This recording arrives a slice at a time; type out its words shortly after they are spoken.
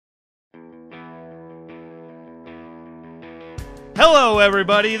Hello,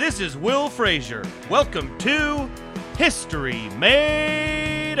 everybody. This is Will Frazier. Welcome to History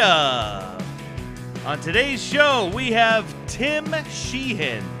Made Up. On today's show, we have Tim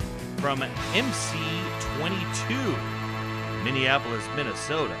Sheehan from MC22, Minneapolis,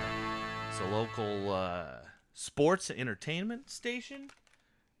 Minnesota. It's a local sports and entertainment station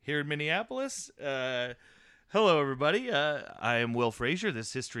here in Minneapolis. Hello, everybody. I am Will Frazier. This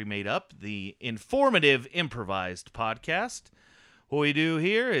is History Made Up, the informative improvised podcast. What we do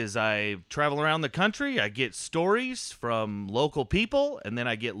here is I travel around the country, I get stories from local people, and then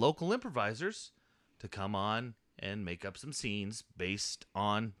I get local improvisers to come on and make up some scenes based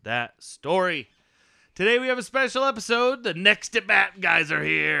on that story. Today we have a special episode. The Next at Bat guys are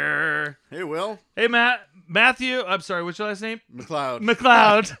here. Hey, Will. Hey, Matthew. I'm sorry, what's your last name? McLeod.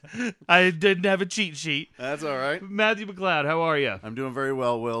 McLeod. I didn't have a cheat sheet. That's all right. Matthew McLeod, how are you? I'm doing very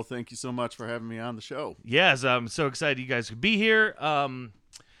well, Will. Thank you so much for having me on the show. Yes, I'm so excited you guys could be here. So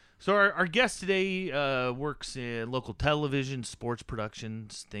our guest today works in local television, sports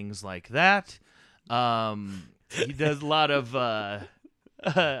productions, things like that. He does a lot of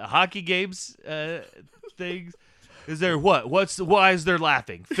hockey games, things. Is there what? Why is there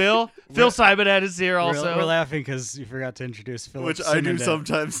laughing? Phil Simon is here also. We're laughing because you forgot to introduce Philip. Which I do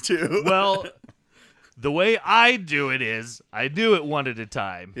sometimes too. Well, the way I do it is I do it one at a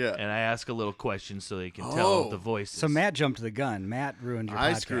time. Yeah. And I ask a little question so they can tell the voices. So Matt jumped the gun. Matt ruined your podcast.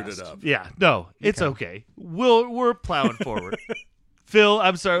 I screwed it up. Yeah, no, it's okay. We're plowing forward. Phil,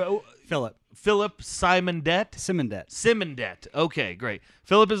 I'm sorry. Philip Simondet. Okay, great.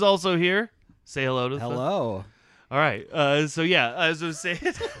 Philip is also here. Say hello to Phil. Hello. All right. So yeah, as I was saying,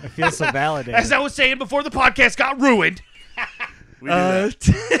 I feel so validated. as I was saying before the podcast got ruined. We do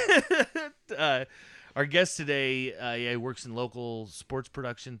that. Our guest today, he works in local sports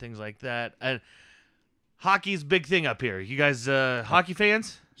production, things like that. And hockey's a big thing up here. You guys, hockey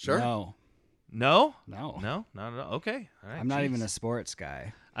fans? Sure. No. No. No. Okay. All right. I'm not even a sports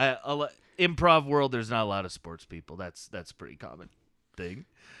guy. Improv world, there's not a lot of sports people. That's a pretty common thing.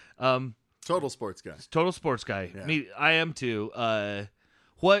 Total sports guy. Total sports guy. Yeah. Me, I am too.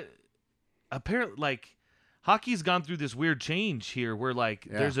 Apparently, hockey's gone through this weird change here where,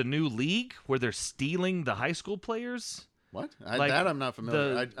 there's a new league where they're stealing the high school players. What? Like, that I'm not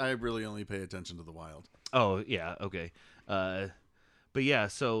familiar. I really only pay attention to the Wild. Oh, yeah, okay. But yeah,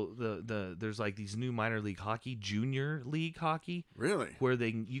 so there's these new minor league hockey, junior league hockey. Really? Where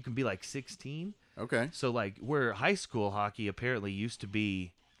you can be 16. Okay. So where high school hockey apparently used to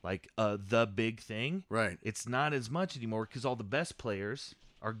be the big thing. Right. It's not as much anymore because all the best players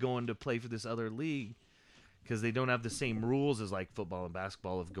are going to play for this other league because they don't have the same rules as football and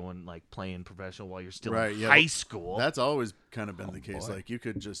basketball of going playing professional while you're still in high school. That's always kind of been the case. Boy. You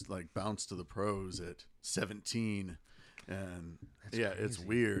could just bounce to the pros at 17, and Crazy. It's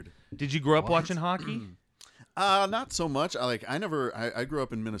weird. Did you grow up watching hockey? Not so much. I grew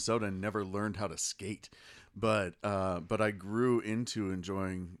up in Minnesota and never learned how to skate, but I grew into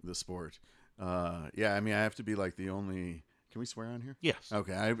enjoying the sport. I have to be the only. Can we swear on here? Yes.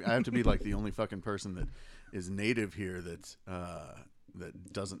 Okay, I have to be the only fucking person that is native here that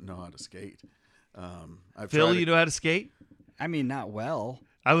doesn't know how to skate. Phil, you know how to skate? I mean, not well.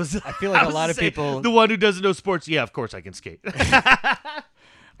 I feel like a lot of people. The one who doesn't know sports. Yeah, of course I can skate. I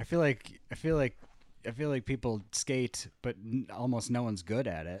feel like people skate, but almost no one's good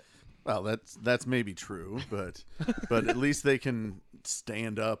at it. Well, that's maybe true, but at least they can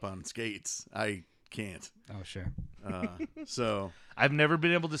stand up on skates. I can't. Oh, sure. So I've never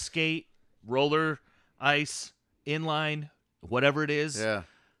been able to skate, roller, ice, inline, whatever it is. yeah,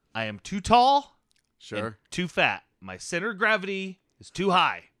 I am too tall, sure. and too fat. My center of gravity is too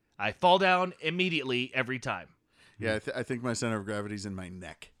high. I fall down immediately every time. Yeah, I think my center of gravity's in my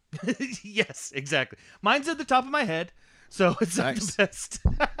neck. Yes, exactly. Mine's at the top of my head, so it's not Nice. the best.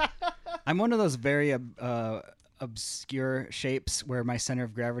 I'm one of those very obscure shapes where my center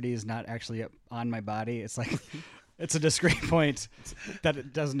of gravity is not actually on my body. It's it's a discrete point that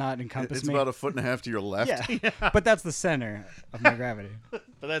it does not encompass It's me. about 1.5 feet to your left. Yeah. But that's the center of my gravity. But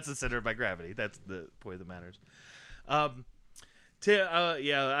that's the center of my gravity. That's the point that matters. I'm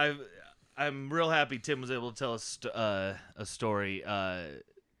real happy Tim was able to tell us a story.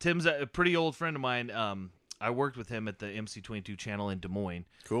 Tim's a pretty old friend of mine. I worked with him at the MC22 channel in Des Moines.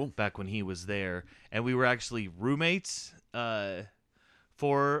 Cool. Back when he was there, and we were actually roommates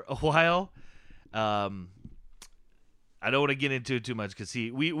for a while. I don't want to get into it too much because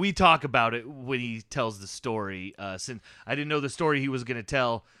we talk about it when he tells the story. Since I didn't know the story he was going to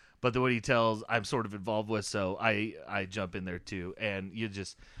tell, but the one he tells, I'm sort of involved with, so I jump in there too. And you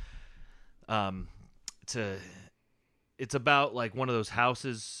just it's about like one of those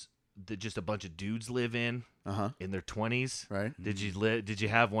houses that just a bunch of dudes live in their 20s. Right. Did you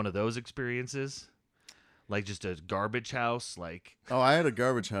have one of those experiences? Like just a garbage house? Like, Oh, I had a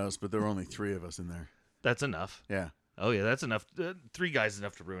garbage house, but there were only 3 of us in there. that's enough. Yeah. Oh yeah, that's enough. 3 guys is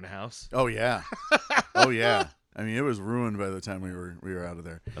enough to ruin a house. Oh yeah. Oh yeah. I mean, it was ruined by the time we were out of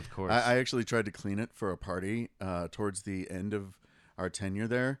there. Of course. I actually tried to clean it for a party towards the end of our tenure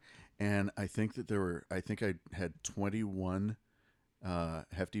there, and I think I had 21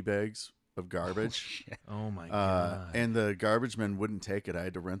 hefty bags of garbage. Oh my god. And the garbage men wouldn't take it. I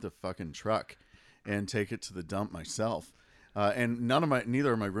had to rent the fucking truck and take it to the dump myself. And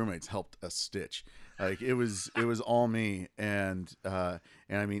neither of my roommates helped a stitch. Like it was all me, and I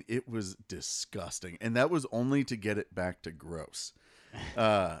mean it was disgusting. And that was only to get it back to gross.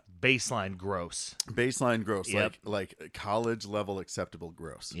 Baseline gross. Baseline gross, Yep. like college level acceptable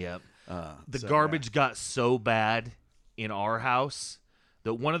gross. Yep. The So, garbage got so bad in our house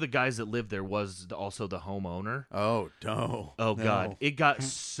that one of the guys that lived there was also the homeowner. Yeah. Oh no. Oh No. god, it got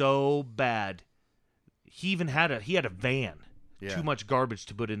so bad. He even had a van. Yeah. Too much garbage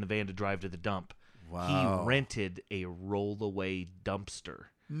to put in the van to drive to the dump. Wow. He rented a rollaway dumpster.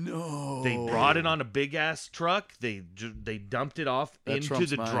 No. They brought it on a big ass truck. They dumped it off That into trumps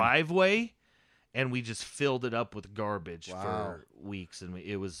the mine. driveway, and we just filled it up with garbage Wow. for weeks. And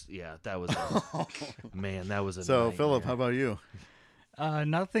it was that was man, that was a So nightmare. Philip, how about you?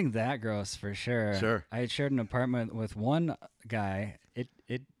 Nothing that gross for sure. Sure. I shared an apartment with one guy. It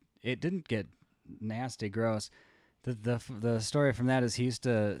didn't get nasty, gross. The story from that is he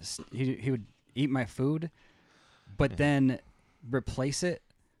would eat my food, but then replace it,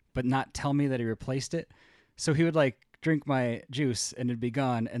 but not tell me that he replaced it. So he would like drink my juice and it'd be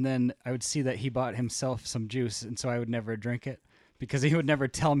gone, and then I would see that he bought himself some juice, and so I would never drink it because he would never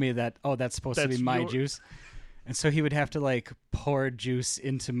tell me that, oh, that's supposed to That's be my your- juice. And so he would have to like pour juice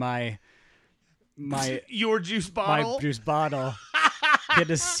into my your juice bottle. my juice bottle. He had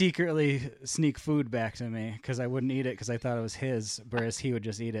to secretly sneak food back to me because I wouldn't eat it because I thought it was his, whereas he would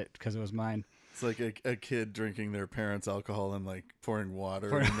just eat it because it was mine. It's like a kid drinking their parents' alcohol and like pouring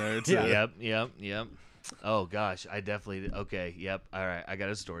water in there. To, Yeah. Yep. Oh gosh, I definitely okay. Yep. All right, I got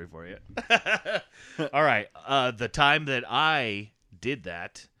a story for you. All right, the time that I did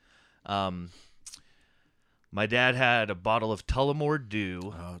that, my dad had a bottle of Tullamore Dew.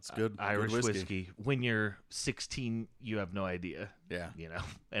 Oh, it's good. Irish good whiskey. When you're 16, you have no idea. Yeah.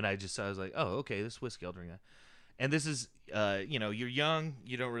 And I was like, oh, okay, this whiskey, I'll drink that. And this is, you're young,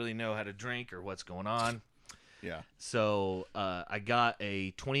 you don't really know how to drink or what's going on. Yeah. So I got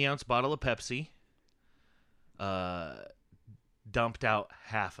a 20-ounce bottle of Pepsi, dumped out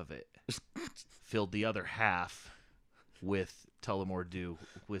half of it, filled the other half with Tullamore Dew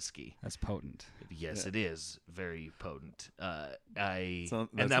whiskey. That's potent. Yes, Yeah. it is very potent. So And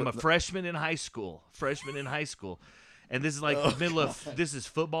that's I'm a what- freshman in high school. And this is like the middle of this is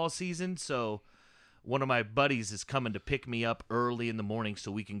football season, so one of my buddies is coming to pick me up early in the morning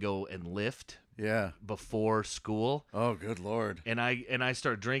so we can go and lift Yeah. before school. Oh, good Lord. And I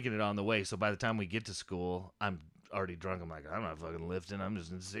start drinking it on the way. So by the time we get to school, I'm already drunk. I'm like, I'm not fucking lifting. I'm just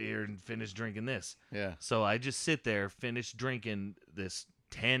gonna sit here and finish drinking this. Yeah. So I just sit there, finish drinking this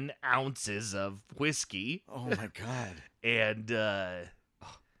 10 ounces of whiskey, Oh my God. and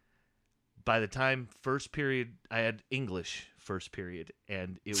by the time first period, I had English first period,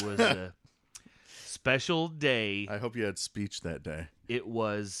 and it was a special day. I hope you had speech that day. It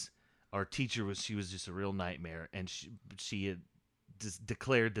was our teacher was just a real nightmare, and she had just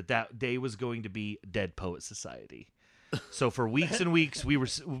declared that day was going to be Dead Poet Society. So for weeks and weeks,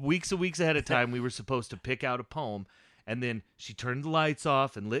 weeks ahead of time, we were supposed to pick out a poem, and then she turned the lights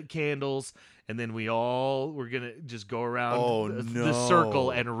off and lit candles, and then we all were gonna just go around the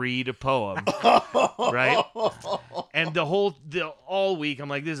circle and read a poem, right? And all week, I'm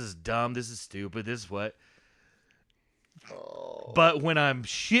like, this is dumb, this is stupid, this is what. But when I'm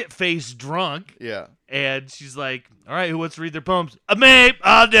shit-faced drunk, Yeah. and she's like, all right, who wants to read their poems? May,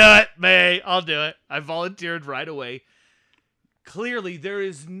 I'll do it. May, I'll do it. I volunteered right away. Clearly, there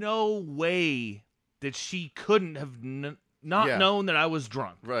is no way that she couldn't have not Yeah. known that I was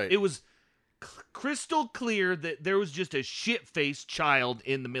drunk. Right. It was crystal clear that there was just a shit-faced child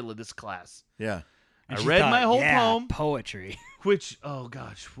in the middle of this class. Yeah. And I she read thought, my whole yeah, poem. Poetry. Which, oh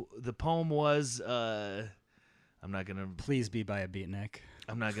gosh, the poem was, I'm not gonna Please be by a beatnik.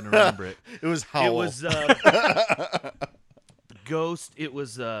 remember it. It was Howl. It was Ghost. It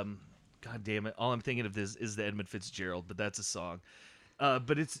was God damn it! All I'm thinking of is the Edmund Fitzgerald, but that's a song.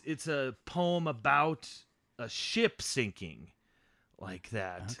 But it's a poem about a ship sinking, like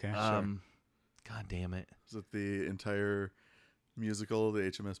that. Okay, sure. God damn it. Is it the entire musical, the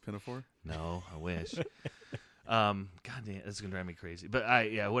HMS Pinafore? No, I wish. God damn, it's gonna drive me crazy. But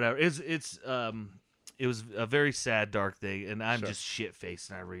whatever. It was a very sad, dark thing, and I'm Sure. just shit faced,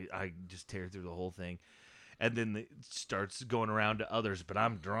 and I just tear through the whole thing, and then it starts going around to others, but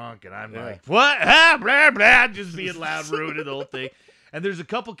I'm drunk, and I'm like, what? Ah, blah blah, just being loud, ruining the whole thing. And there's a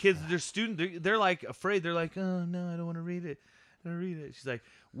couple kids, they're students, they're like afraid. They're like, oh no, I don't want to read it. I don't read it. She's like,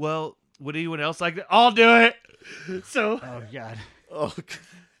 well, would anyone else like that? I'll do it. So Oh God. Oh,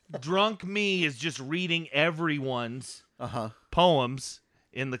 drunk me is just reading everyone's uh-huh. poems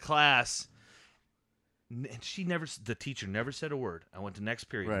in the class, and the teacher never said a word. I went to next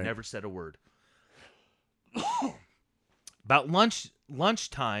period, Right. never said a word. About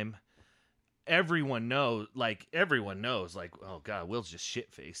lunchtime, everyone knows, like, oh God, Will's just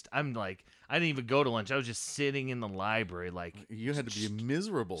shit-faced. I'm like, I didn't even go to lunch. I was just sitting in the library, like, You had to be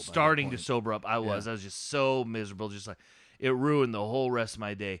miserable. by that starting to point. sober up. I was just so miserable, just like, it ruined the whole rest of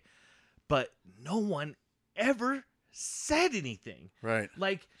my day. But no one ever said anything. Right.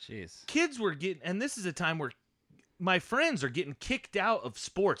 Like, Jeez. kids were getting, and this is a time where my friends are getting kicked out of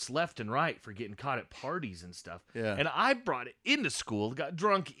sports left and right for getting caught at parties and stuff. Yeah. And I brought it into school, got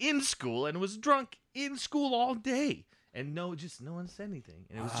drunk in school, and was drunk in school all day. And no one said anything.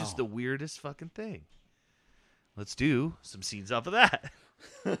 And it was just Wow. the weirdest fucking thing. Let's do some scenes off of that.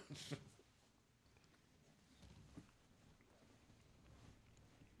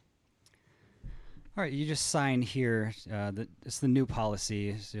 All right, you just sign here. It's the new policy.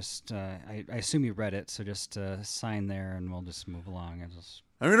 It's just I assume you read it, so just sign there, and we'll just move along.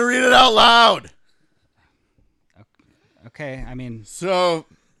 I'm going to read it out loud. Okay. I mean, So,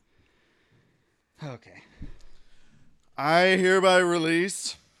 okay. I hereby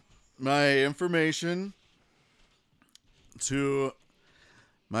release my information to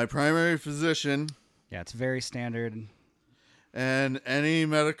my primary physician Yeah, it's very standard. and any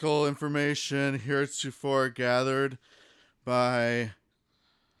medical information heretofore gathered by.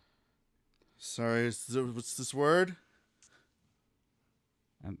 Sorry, what's this word?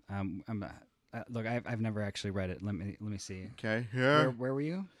 Look, I've never actually read it. Let me see. Okay, here. Where were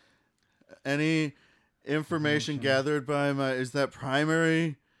you? Any information gathered by my. Is that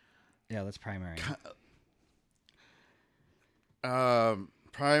primary? Yeah, that's primary.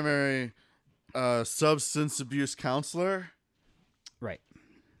 Primary substance abuse counselor. Right.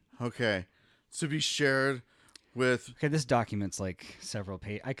 Okay. To be shared with. Okay, this document's like several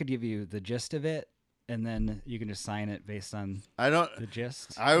pages. I could give you the gist of it, and then you can just sign it based on I don't. the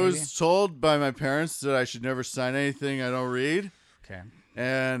gist. I maybe? was told by my parents that I should never sign anything I don't read, Okay.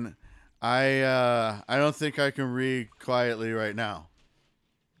 and I don't think I can read quietly right now.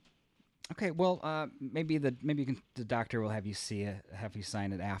 Okay. Well, maybe the doctor will have you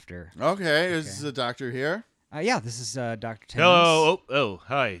sign it after. Okay, is the doctor here? Yeah, this is Dr. Timmons. Hello.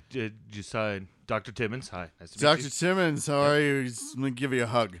 Hi. Did you sign Dr. Timmons? Hi. Nice to meet Dr. you. Timmons, how are you? I'm gonna give you a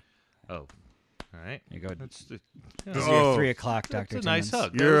hug. Oh. All right. Here you go. That's This is Oh. your 3 o'clock, Dr. That's a Timmons. nice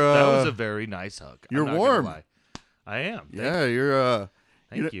hug. You're, That was a very nice hug. I'm you're not gonna warm. lie. I am. Yeah, you're.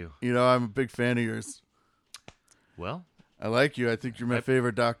 Thank you. You know, I'm a big fan of yours. Well, I like you. I think you're my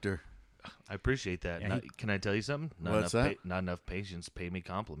favorite doctor. I appreciate that. Yeah, Can I tell you something? Not What's enough that? Not enough patients pay me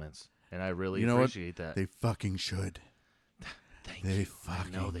compliments, and I really You know what? appreciate that. They fucking should. Thank they you.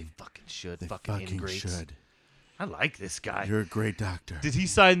 fucking- I know they fucking should. They fucking fucking ingrates. should. I like this guy. You're a great doctor. Did he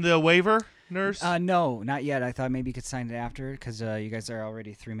sign the waiver, nurse? No, not yet. I thought maybe you could sign it after because you guys are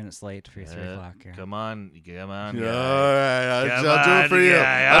already 3 minutes late for your 3 o'clock. Yeah. Come on. Yeah, guy. all right, Come I'll do on, it for you.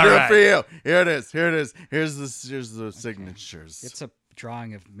 guy, I'll all do it right. for you. Here it is. Here it is. Here's the signatures. It's a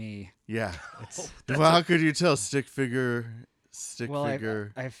drawing of me. Yeah. That's Well, how could you tell? Stick figure. Well,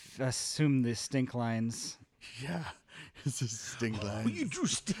 figure. I've assumed the stink lines. Yeah. It's a stink line. Oh, you drew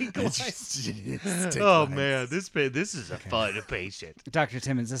stink It's lines. stink Oh lines. man, this is a fun patient. Dr.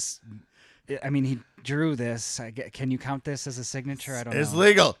 Timmons, he drew this. Can you count this as a signature? I don't It's know.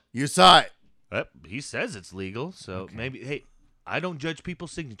 legal. You saw it. He says it's legal, so maybe. Hey, I don't judge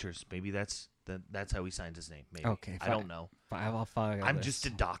people's signatures. Maybe that's how he signs his name. Maybe. Okay, I fine. don't know. I'll follow I'm this. just a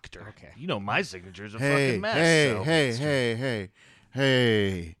doctor. Okay. You know my signature's a Hey, fucking mess. hey, so-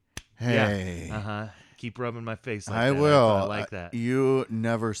 hey. Yeah. Uh-huh. Keep rubbing my face like I that. will. I like that. You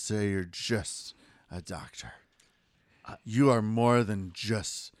never say you're just a doctor. You are more than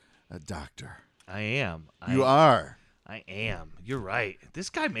just a doctor. I am. You are. I am. You're right. This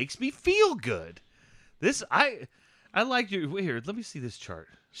guy makes me feel good. I like your. Wait here. Let me see this chart.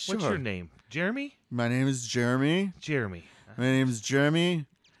 What's Sure. your name? Jeremy? My name is Jeremy. Jeremy. My name is Jeremy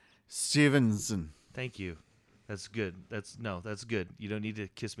Stevenson. Thank you. That's good. That's good. You don't need to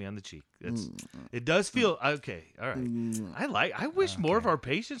kiss me on the cheek. It does feel okay. All right. I wish more of our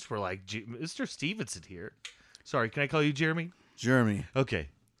patients were like Mr. Stevenson here. Sorry, can I call you Jeremy? Jeremy. Okay,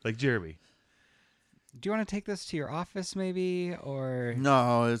 like Jeremy. Do you want to take this to your office, maybe, or?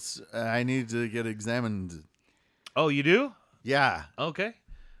 No, I need to get examined. Oh, you do? Yeah. Okay.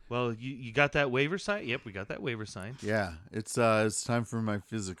 Well, you got that waiver signed? Yep, we got that waiver signed. Yeah. It's time for my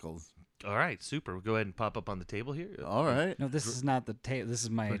physicals. All right, super. We'll go ahead and pop up on the table here. All right. No, this is not the table. This is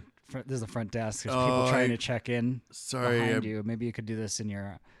this is the front desk. There's people trying to check in behind you. Maybe you could do this in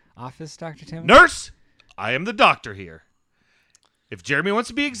your office, Dr. Tim. Nurse, I am the doctor here. If Jeremy wants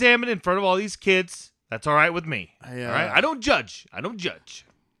to be examined in front of all these kids, that's all right with me. All right, I don't judge.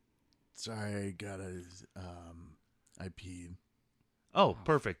 Sorry, I peed. Oh,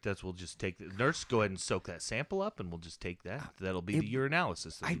 perfect. We'll just take the nurse. Go ahead and soak that sample up, and we'll just take that. That'll be the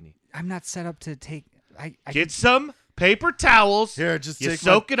urinalysis that you need. I'm not set up to take. Get some paper towels. Here, just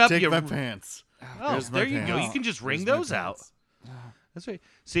soak it up. Take my pants. Oh, there you go. You can just wring those out. That's right.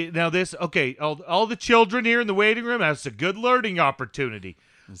 See, now this. Okay, all the children here in the waiting room. That's a good learning opportunity.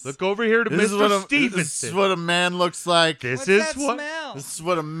 Look over here to Mr. Stevenson. This is what a man looks like. What's that smell? This is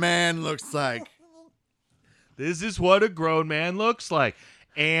what a man looks like. This is what a grown man looks like.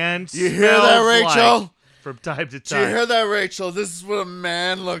 And you hear that, Rachel? Like from time to Do time. you hear that, Rachel? This is what a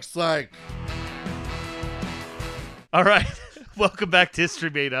man looks like. All right. Welcome back to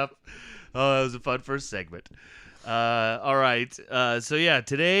History Made Up. Oh, that was a fun first segment. All right. So, yeah,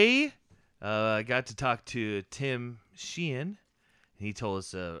 today I got to talk to Tim Sheehan. He told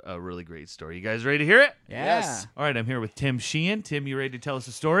us a really great story. You guys ready to hear it? Yeah. Yes. All right, I'm here with Tim Sheehan. Tim, you ready to tell us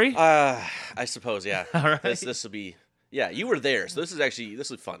a story? I suppose, yeah. All right. This will be. Yeah, you were there, so this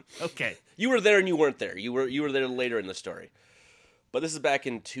is fun. Okay. You were there and you weren't there. You were there later in the story. But this is back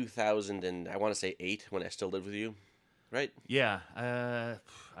in 2000 and I want to say 8 when I still lived with you, right? Yeah.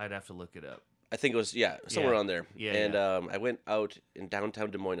 I'd have to look it up. I think it was somewhere on there. Yeah, And yeah. I went out in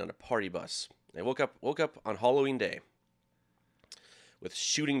downtown Des Moines on a party bus. I woke up on Halloween Day with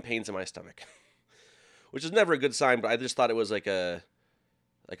shooting pains in my stomach, which is never a good sign. But I just thought it was like a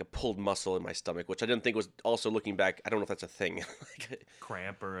pulled muscle in my stomach, which I didn't think was. Also looking back, I don't know if that's a thing.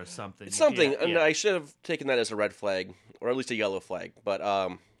 Cramp or something. It's something, Yeah, and yeah. I should have taken that as a red flag, or at least a yellow flag. But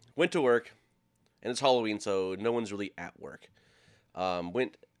went to work, and it's Halloween, so no one's really at work.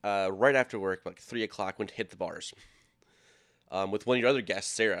 Went right after work, like 3 o'clock. Went to hit the bars with one of your other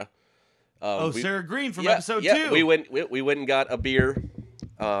guests, Sarah. Sarah Green from episode 2. We went and got a beer,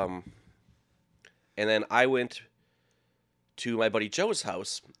 and then I went to my buddy Joe's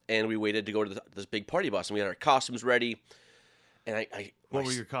house, and we waited to go to this big party bus, and we had our costumes ready. And What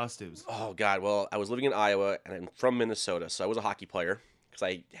were your costumes? Oh God! Well, I was living in Iowa, and I'm from Minnesota, so I was a hockey player because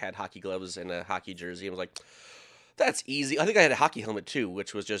I had hockey gloves and a hockey jersey. I was like, "That's easy." I think I had a hockey helmet too,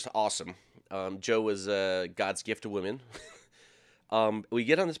 which was just awesome. Joe was God's gift to women. We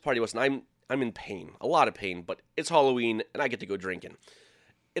get on this party bus, and I'm in pain, a lot of pain, but it's Halloween, and I get to go drinking.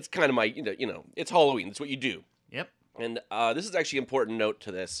 It's kind of my, it's Halloween. It's what you do. Yep. And this is actually an important note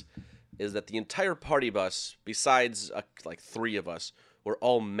to this, is that the entire party bus, besides like 3 of us, were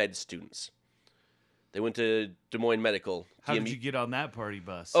all med students. They went to Des Moines Medical. How did DME. you get on that party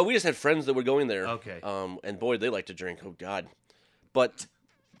bus? Oh, we just had friends that were going there. Okay. And boy, they like to drink. Oh, God. But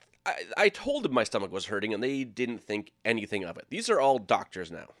I told them my stomach was hurting, and they didn't think anything of it. These are all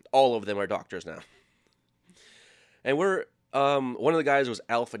doctors now. All of them are doctors now. And we're one of the guys was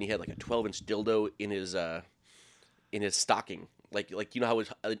Alf, and he had like a 12-inch dildo in his stocking. Like you know how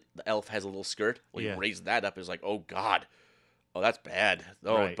the Elf has a little skirt? Well, Yeah. he raised that up. It's like, oh, God. Oh, that's bad.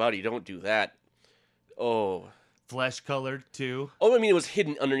 Oh, Right. buddy, don't do that. Oh. Flesh colored too. Oh, I mean, it was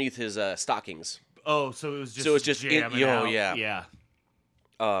hidden underneath his stockings. Oh, so it was just. So it's just jamming oh, out. yeah. Yeah.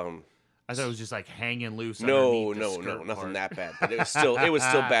 Um, I thought it was just like hanging loose. no, underneath the no, skirt nothing part. that bad. But it was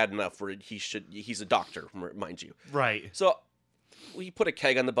still bad enough where he's a doctor, mind you. Right. So we put a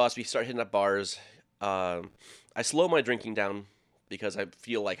keg on the bus. We start hitting up bars. I slow my drinking down because I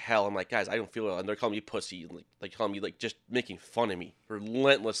feel like hell. I'm like, guys, I don't feel well. And they're calling me pussy. Like calling me like just making fun of me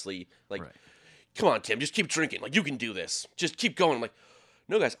relentlessly. Like, Right. come on, Tim, just keep drinking. Like, you can do this. Just keep going. I'm like,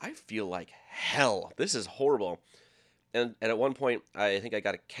 no, guys, I feel like hell. This is horrible. And at one point, I think I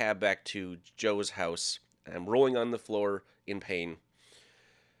got a cab back to Joe's house. I'm rolling on the floor in pain.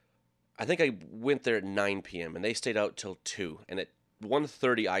 I think I went there at 9 p.m. and they stayed out till 2. And at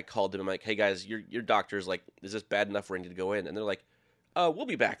 1:30, I called them. I'm like, hey, guys, your doctor's like, is this bad enough for I need to go in? And they're like, we'll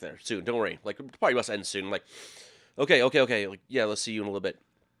be back there soon. Don't worry. Like, the party must end soon. I'm like, okay. Like, yeah, let's see you in a little bit.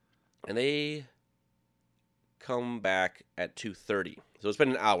 And they come back at 2:30. So it's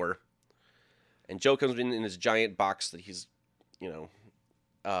been an hour. And Joe comes in his giant box that he's, and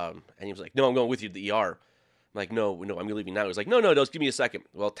he was like, "No, I'm going with you to the ER." I'm like, no, I'm leaving now. He's like, no, just give me a second.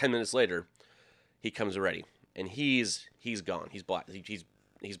 Well, 10 minutes later, he comes already, and he's gone. He's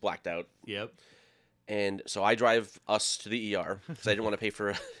he's blacked out. Yep. And so I drive us to the ER because I didn't want to pay for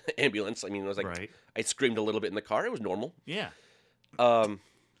an ambulance. I mean, it was like Right. I screamed a little bit in the car. It was normal. Yeah.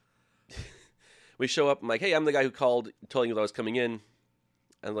 We show up. I'm like, hey, I'm the guy who called telling you that I was coming in.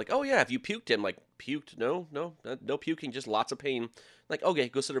 And like, oh yeah, have you puked? I'm like, puked? No puking, just lots of pain. I'm like, okay,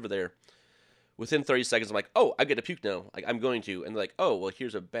 go sit over there. Within 30 seconds, I'm like, oh, I get to puke now. Like, I'm going to. And they're like, oh, well,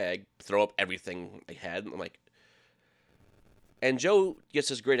 here's a bag. Throw up everything I had. I'm like, and Joe gets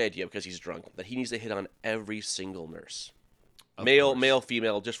this great idea because he's drunk that he needs to hit on every single nurse. Male,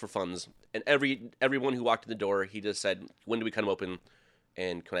 female, just for funds. And everyone who walked in the door, he just said, when do we come open?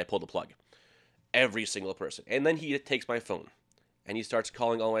 And can I pull the plug? Every single person. And then he takes my phone. And he starts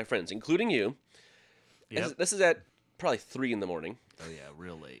calling all my friends, including you. Yep. This is at probably 3 a.m. Oh yeah,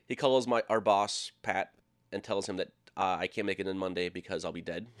 real late. He calls our boss, Pat, and tells him that I can't make it in Monday because I'll be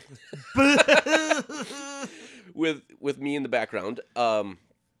dead. with me in the background.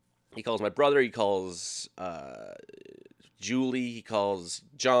 He calls my brother. He calls Julie. He calls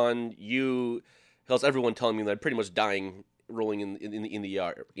John. He calls everyone, telling me that I'm pretty much dying, rolling in the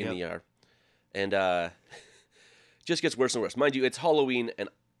ER. The ER, and just gets worse and worse. Mind you, it's Halloween, and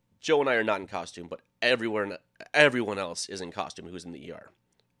Joe and I are not in costume, but everyone else is in costume who's in the ER.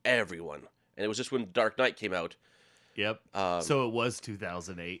 Everyone. And it was just when Dark Knight came out. Yep. So it was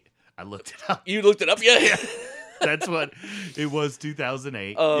 2008. I looked it up. You looked it up? Yeah. That's what it was,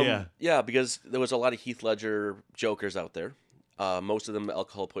 2008. Yeah. Yeah, because there was a lot of Heath Ledger Jokers out there. Most of them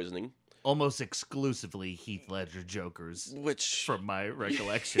alcohol poisoning. Almost exclusively Heath Ledger Jokers, Which, from my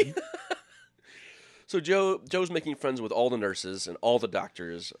recollection. So Joe's making friends with all the nurses and all the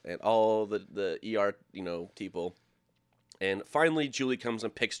doctors and all the ER, people. And finally, Julie comes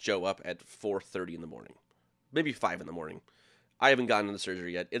and picks Joe up at 4:30 in the morning, maybe 5 in the morning. I haven't gotten to the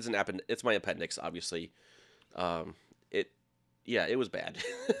surgery yet. It's my appendix, obviously. It was bad.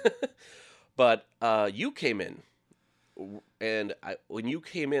 But you came in, and when you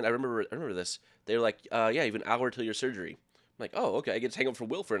came in, I remember this. They were like, yeah, you have an hour till your surgery. I'm like, oh, okay, I get to hang out for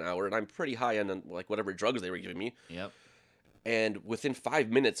Will for an hour, and I'm pretty high on like whatever drugs they were giving me. Yep. And within 5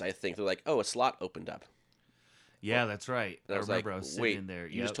 minutes, I think they're like, oh, a slot opened up. Yeah, that's right. And I was remember like, I was sitting wait, in there.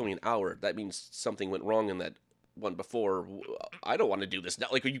 you just told me an hour. That means something went wrong in that one before. I don't want to do this now.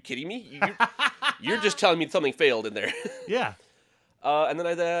 Like, are you kidding me? You're just telling me something failed in there. Yeah. And then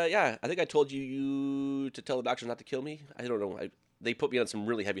I think I told you to tell the doctors not to kill me. I don't know. They put me on some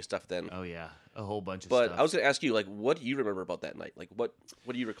really heavy stuff then. Oh yeah, a whole bunch of But stuff. I was going to ask you, like, what do you remember about that night? Like, what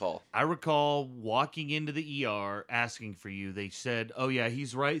do you recall? I recall walking into the ER asking for you. They said, "Oh yeah,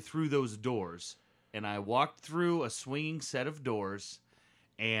 he's right through those doors." And I walked through a swinging set of doors,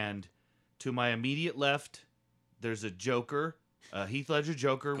 and to my immediate left, there's a Joker, a Heath Ledger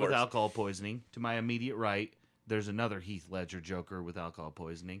Joker with alcohol poisoning. To my immediate right, there's another Heath Ledger Joker with alcohol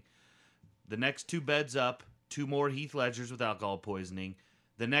poisoning. The next 2 beds up, 2 more Heath Ledgers with alcohol poisoning.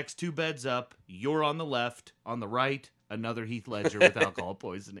 The next 2 beds up, you're on the left. On the right, another Heath Ledger with alcohol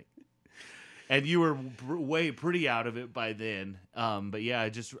poisoning. And you were way pretty out of it by then. But yeah,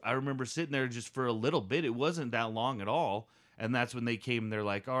 I remember sitting there just for a little bit. It wasn't that long at all. And that's when they came. They're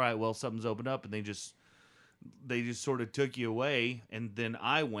like, all right, well, something's opened up. And they just sort of took you away. And then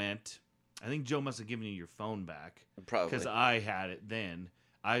I went. I think Joe must have given you your phone back. Probably. Because I had it then.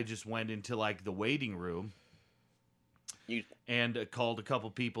 I just went into like the waiting room. And called a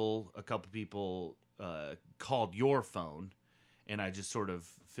couple people. A couple people called your phone. And I just sort of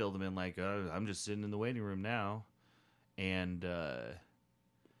filled them in like, I'm just sitting in the waiting room now. And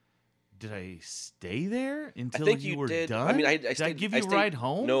did I stay there until you were done? I mean, I did stayed, I give you a ride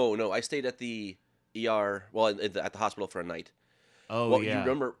home? No. I stayed at the ER, at the hospital for a night. Oh, well, yeah. You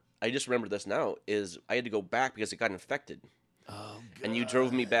remember, I just remember this now, is I had to go back because it got infected. Oh, God. And you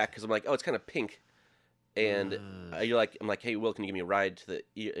drove me back because I'm like, oh, it's kind of pink. And I'm like, hey, Will, can you give me a ride to the,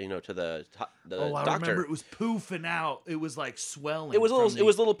 to the I doctor? remember it was poofing out. It was like swelling. It was a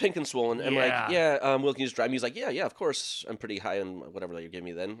little pink and swollen. And Yeah. like, yeah, Will, can you just drive me? He's like, yeah, of course. I'm pretty high on whatever you're giving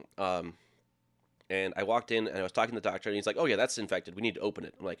me then. And I walked in and I was talking to the doctor and he's like, oh yeah, that's infected. We need to open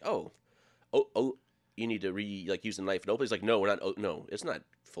it. I'm like, oh, you need to use the knife and open it. He's like, no, no, it's not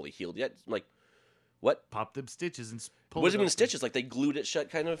fully healed yet. I'm like, what? Pop them stitches and pull What does it mean open. stitches? Like they glued it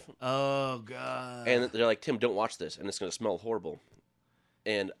shut, kind of. Oh, God. And they're like, Tim, don't watch this, and it's gonna smell horrible.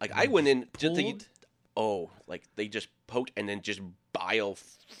 And like I went in, pulled? like they just poked and then just bile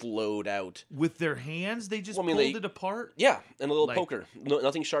flowed out. With their hands, they just Well, I mean, pulled they- it apart. Yeah, and a little Like- poker. No,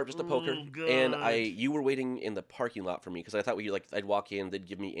 nothing sharp, just a poker. And God. you were waiting in the parking lot for me because I thought I'd walk in, they'd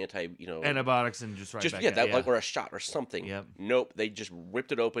give me Antibiotics and just just back yeah, out. that like or a shot or something. Yep. Nope, they just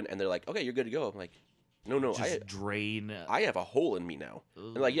ripped it open and they're like, okay, you're good to go. I'm like, no, just drain. I have a hole in me now.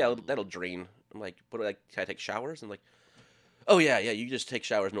 And they're like, yeah, that'll drain. I'm like, but like, can I take showers? And like, oh yeah, you just take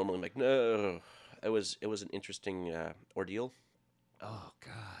showers normally. I'm like, no. It was an interesting ordeal. Oh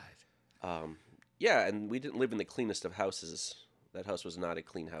God. Yeah, and we didn't live in the cleanest of houses. That house was not a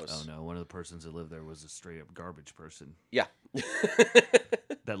clean house. Oh no, one of the persons that lived there was a straight up garbage person Yeah.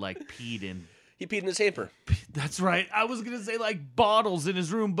 that like peed in. He peed in his hamper. That's right. I was gonna say like bottles in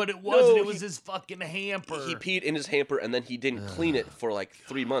his room, but it wasn't. No, It was his fucking hamper. He peed in his hamper and then he didn't clean it for like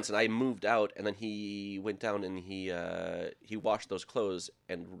 3 months. And I moved out, and then he went down and he washed those clothes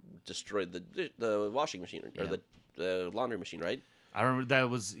and destroyed the washing machine or Yeah. the laundry machine, right? I remember that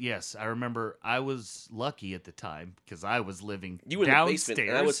was yes. I remember I was lucky at the time because I was living You were in the downstairs, basement,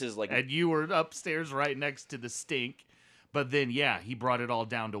 and I was his, like- and you were upstairs right next to the stink. But then yeah, he brought it all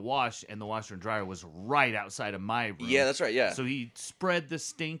down to wash, and the washer and dryer was right outside of my room. Yeah, that's right. Yeah. So he spread the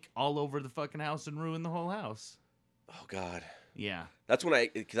stink all over the fucking house and ruined the whole house. Oh God, Yeah. that's when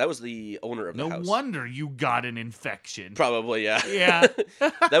because I was the owner of the No house. wonder you got an infection. Probably, yeah. Yeah.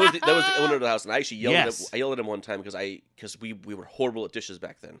 that was the owner of the house, and I actually yelled Yes. I yelled at him one time because we were horrible at dishes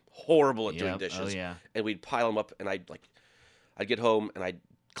back then, horrible at doing Yep. dishes. Oh yeah. And we'd pile them up, and I'd get home and I'd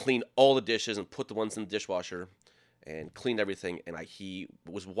clean all the dishes and put the ones in the dishwasher and clean everything. And he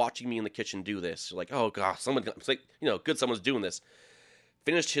was watching me in the kitchen do this. Like, oh God, it's like, good, someone's doing this.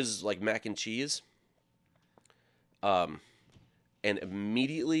 Finished his like mac and cheese, and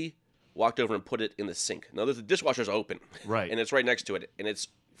immediately walked over and put it in the sink. Now the dishwasher's open, Right. and it's right next to it, and it's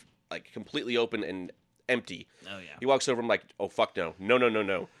like completely open and empty. Oh yeah. He walks over. I'm like, oh fuck no.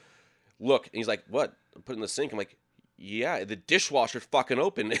 Look, and he's like, what? Put it in the sink. I'm like, yeah, the dishwasher's fucking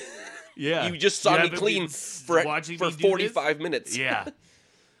open. Yeah. You just saw me haven't clean been for watching me do 45 minutes. this? Yeah.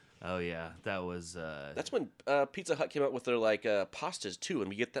 Oh yeah, that was. That's when Pizza Hut came out with their like pastas too, and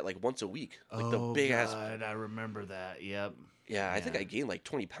we get that like once a week, like the oh, big ass. God, I remember that. Yep. Yeah, I think Yeah. I gained like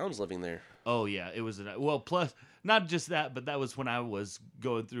 20 pounds living there. Oh yeah, it was well. Plus, not just that, but that was when I was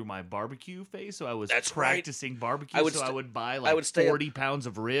going through my barbecue phase. So I was That's right. practicing barbecue. I would I st- would buy I like would stay up- 40 pounds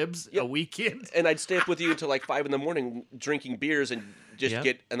of ribs Yep. a weekend. And I'd stay up with you until like 5 in the morning drinking beers and just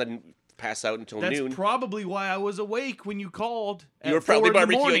Yep. and then pass out until That's noon. probably why I was awake when you called. You were at probably 4 in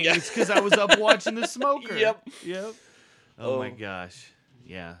the barbecuing, morning. yeah. It's because I was up watching the smoker. Yep. Yep. Oh my Oh. gosh.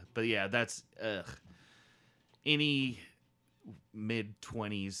 Yeah, but yeah, that's any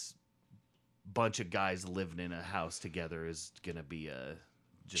mid-20s bunch of guys living in a house together is gonna be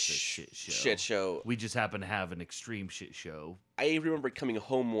just a shit show. Shit show. We just happen to have an extreme shit show. I remember coming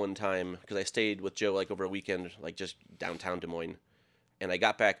home one time because I stayed with Joe like over a weekend, like just downtown Des Moines, and I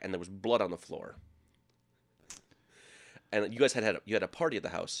got back and there was blood on the floor. And you guys had a party at the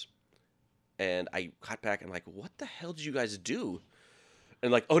house, and I got back and like, what the hell did you guys do?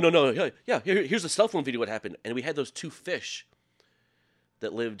 And like, oh no, yeah, here's the cell phone video. What happened? And we had those 2 fish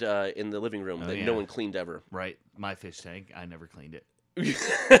that lived in the living room Oh, that yeah. no one cleaned ever. Right, my fish tank. I never cleaned it.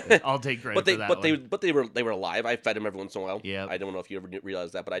 I'll take credit for that one. They were alive. I fed them every once in a while. Yep. I don't know if you ever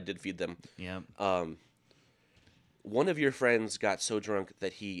realized that, but I did feed them. Yeah. One of your friends got so drunk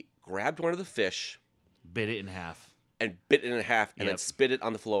that he grabbed one of the fish Bit it in half. and bit it in half and then Yep. spit it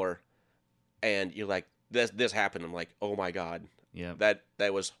on the floor. And you're like, this happened. I'm like, oh my God. Yeah. That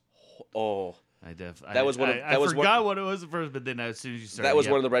was, oh, That was one of- I that was one- forgot what it was at first, but then as soon as you started, that was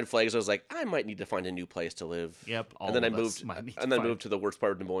yep, one of the red flags. I was like, I might need to find a new place to live. Yep. And then I all of us moved, might need to and then find- moved to the worst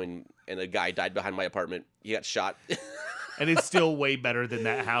part of Des Moines, and a guy died behind my apartment. He got shot. and it's still way better than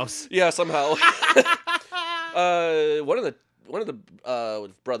that house. Yeah, somehow. One of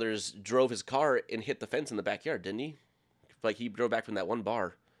the brothers drove his car and hit the fence in the backyard, didn't he? Like he drove back from that one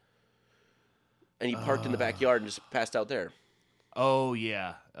bar, and he parked in the backyard and just passed out there. Oh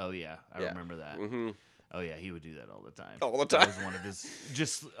yeah. I Yeah. remember that. Mm-hmm. Oh yeah, he would do that all the time. All the That time. was one of his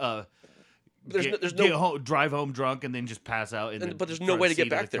just There's no, drive home drunk and then just pass out. but there's no way to get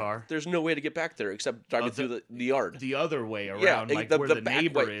back there. Car. There's no way to get back there except driving through the yard. The other way around, Yeah, like the- where the the back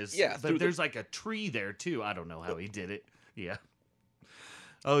neighbor way. is. Yeah, but through there's like a tree there too. I don't know how he did it. Yeah.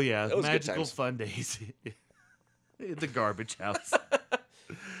 Oh yeah, That was good magical times. fun days. The garbage house.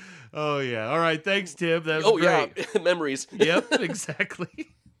 Oh yeah. All right. Thanks, Tim. That was Oh great. yeah, memories. Yep. Exactly.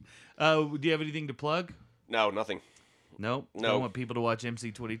 Do you have anything to plug? No, nothing. Nope. No. Don't want people to watch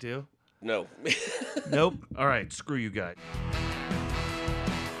MC22. No. Nope. All right. Screw you guys.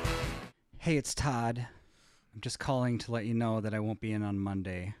 Hey, it's Todd. I'm just calling to let you know that I won't be in on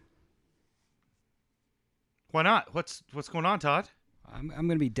Monday. Why not? What's going on, Todd? I'm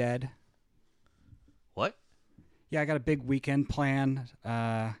gonna be dead. What? Yeah, I got a big weekend plan.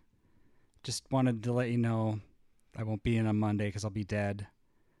 Just wanted to let you know I won't be in on Monday because I'll be dead.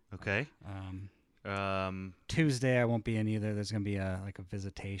 Okay. Tuesday I won't be in either. There's gonna be a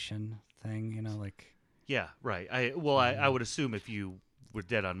visitation thing, like. Yeah, right. I would assume if you were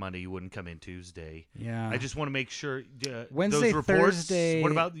dead on Monday, you wouldn't come in Tuesday. Yeah. I just want to make sure. Wednesday, those reports, Thursday.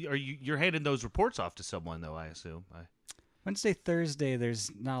 What about? You're handing those reports off to someone though? I assume. Wednesday, Thursday, there's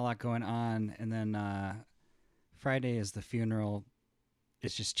not a lot going on, and then Friday is the funeral.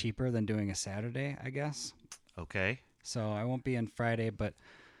 It's just cheaper than doing a Saturday, I guess. Okay. So I won't be in Friday, but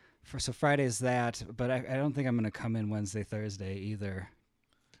so Friday's that. But I don't think I'm going to come in Wednesday, Thursday either,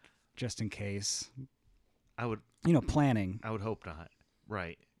 just in case. I would. Planning. I would hope not.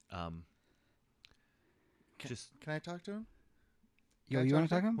 Right. Can I talk to him? Yo, Can I you want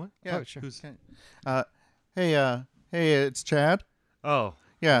to talk talk to him? What? Yeah. Oh, sure. Who's? Hey, it's Chad. Oh,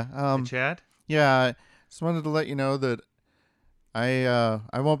 Yeah. Chad. Yeah. Just wanted to let you know that I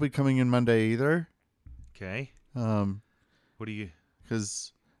won't be coming in Monday either. Okay. What do you?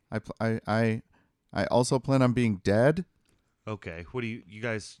 Because I also plan on being dead. Okay. What do you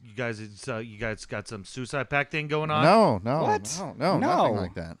guys got some suicide pact thing going on? No, What? no, No. nothing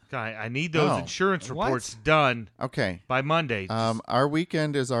like that. I need those No. insurance What? reports done Okay. by Monday. Our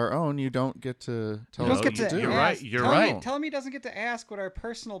weekend is our own. You don't get to tell You us don't what get to to do. You're right. You're tell right. Me, tell him he doesn't get to ask what our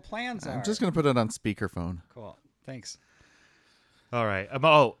personal plans are. I'm just gonna put it on speakerphone. Cool. Thanks. All right.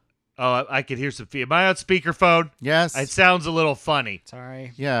 I could hear some feedback. Am I on speakerphone? Yes. It sounds a little funny.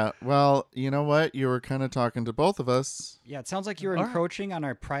 Sorry. Yeah. Well, you know what? You were kind of talking to both of us. Yeah, it sounds like you're All right. encroaching on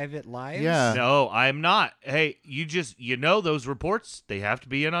our private lives. Yeah. No, I'm not. Hey, those reports, they have to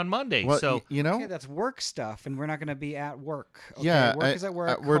be in on Monday. Well, so you know. Okay, that's work stuff, and we're not going to be at work. Okay, Yeah. work is at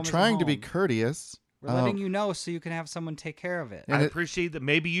work. We're home is at trying to be home. courteous. We're letting you know so you can have someone take care of it. and I it- appreciate that.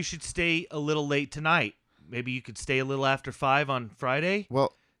 Maybe you should stay a little late tonight. Maybe you could stay a little after 5 on Friday.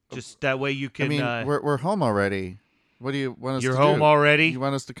 Well, Just that way you can. I mean, we're home already. What do you want us you're to home do? already. You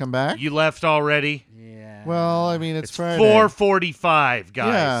want us to come back? You left already. Yeah. Well, I mean, it's Friday. 4:45,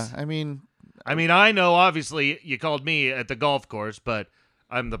 guys. Yeah. I mean, I know. Obviously, you called me at the golf course, but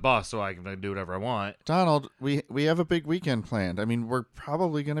I'm the boss, so I can do whatever I want. Donald, we have a big weekend planned. I mean, we're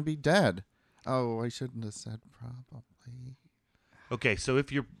probably gonna be dead. Oh, I shouldn't have said probably. Okay, so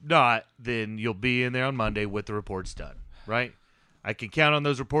if you're not, then you'll be in there on Monday with the reports done, right? I can count on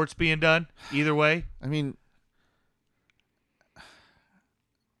those reports being done either way. I mean,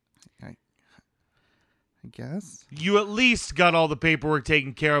 I guess. You at least got all the paperwork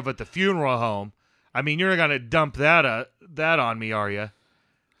taken care of at the funeral home. I mean, you're not gonna dump that on me, are you?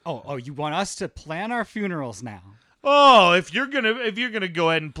 Oh, you want us to plan our funerals now? Oh, if you're gonna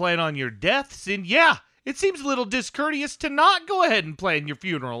go ahead and plan on your deaths, then yeah, it seems a little discourteous to not go ahead and plan your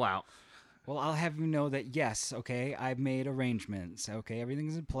funeral out. Well, I'll have you know that yes, okay, I've made arrangements. Okay,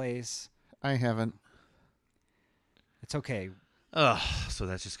 everything's in place. I haven't. It's okay. Ugh, so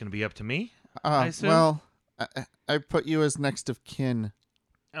that's just gonna be up to me? I assume? Well, I put you as next of kin.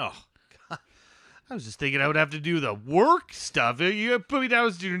 Oh, God. I was just thinking I would have to do the work stuff. You put me down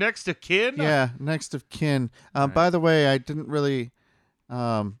as your next of kin? Yeah, next of kin. By the way, I didn't really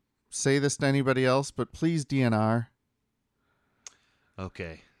say this to anybody else, but please DNR.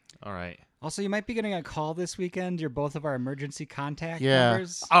 Okay. All right. Also, you might be getting a call this weekend. You're both of our emergency contact Yeah.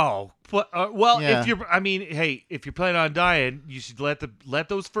 numbers. Oh, but, well, Yeah. if you're planning on dying, you should let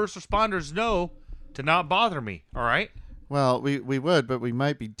those first responders know to not bother me. All right. Well, we would, but we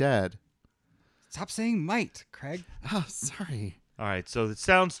might be dead. Stop saying might, Craig. Oh, sorry. All right. So it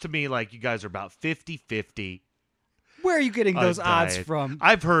sounds to me like you guys are about 50-50. Where are you getting those odds diet. from?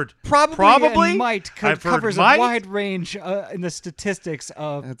 I've heard Probably and might I've heard covers might. a wide range in the statistics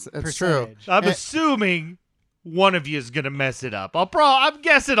of It's true. percentage. I'm assuming one of you is gonna mess it up. I'm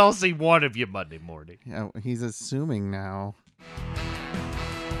guessing I'll see one of you Monday morning. Yeah, he's assuming now.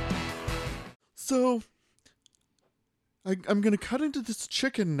 So, I'm going to cut into this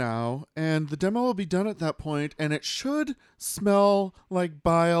chicken now, and the demo will be done at that point, and it should smell like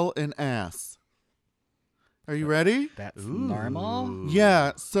bile and ass. Are you ready? That's normal.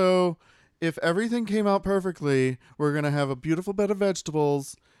 Yeah, so if everything came out perfectly, we're going to have a beautiful bed of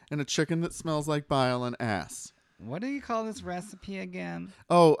vegetables and a chicken that smells like bile and ass. What do you call this recipe again?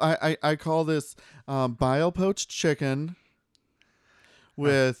 Oh, I call this bile poached chicken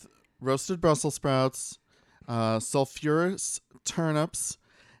with roasted Brussels sprouts, sulfurous turnips,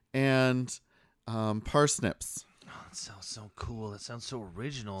 and parsnips. Oh, that sounds so cool. That sounds so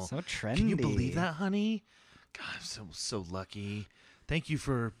original. So trendy. Can you believe that, honey? God, I'm so lucky. Thank you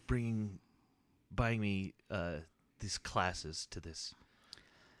for buying me these classes to this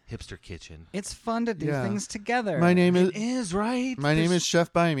hipster kitchen. It's fun to do Yeah. things together. My name is It is, right? my name There's- is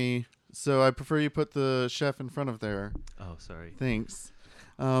Chef By Me, so I prefer you put the chef in front of there. Oh, sorry. Thanks.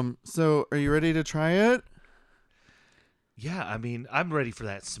 So are you ready to try it? Yeah, I mean, I'm ready for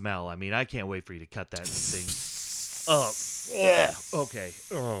that smell. I mean, I can't wait for you to cut that thing. Oh, yeah. Okay.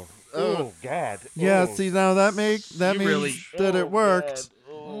 Oh, God. Yeah. Oh. See, now that means really- that oh, it worked. God.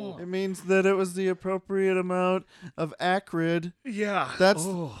 Oh. It means that it was the appropriate amount of acrid. Yeah. That's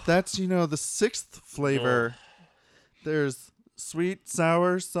Oh. that's the sixth flavor. There's sweet,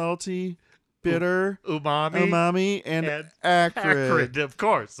 sour, salty, bitter, umami, and acrid. Acrid, of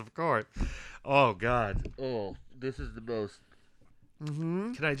course. Oh, God. Oh, this is the most.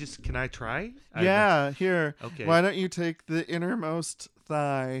 Mm-hmm. Can I try? Yeah, here. Okay. Why don't you take the innermost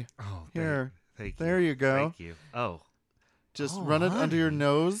thigh? Oh, Here. Thank you. There you go. Thank you. Oh, Just Oh, run it under your honey.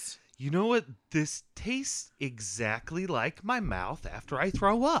 nose. you know what? This tastes exactly like my mouth after I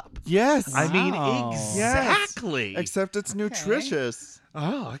throw up. Yes. I mean, Wow. exactly. Except it's nutritious.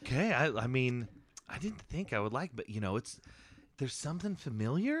 Oh, okay. I mean, I didn't think I would like, but there's something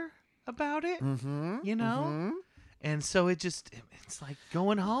familiar about it, Mm-hmm. you know? Mhm. And so it's like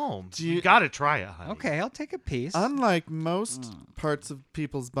going home. Do You you- got to try it, honey. Okay, I'll take a piece. Unlike most parts of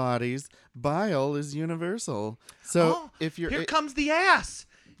people's bodies, bile is universal. So Oh, if you're here comes the ass.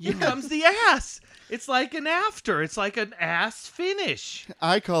 Here comes the ass. It's like an after. It's like an ass finish.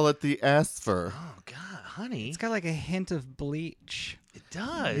 I call it the aspher. Oh God, honey, It's got like a hint of bleach. it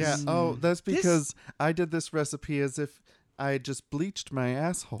does. Yeah. Oh, that's This- because I did this recipe as if I had just bleached my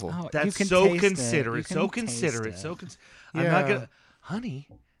asshole. Oh, you That's can so taste it. considerate. You So can taste considerate. it. So I'm not Yeah. gonna, honey.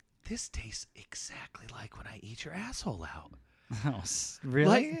 This tastes exactly like when I eat your asshole out. Oh,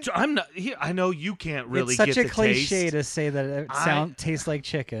 really? Like I'm not. Here, I know you can't really it's such get a the cliche taste. to say that it tastes like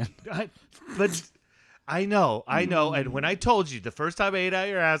chicken. But I know. And when I told you the first time I ate out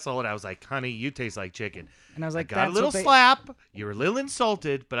your asshole, and I was like, "Honey, you taste like chicken," And I was like, got a that's little what they- slap. You were a little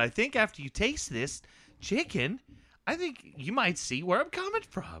insulted, but I think after you taste this chicken, I think you might see where I'm coming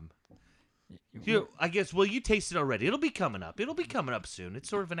from. I guess. Well, you tasted already. It'll be coming up. It'll be coming up soon. It's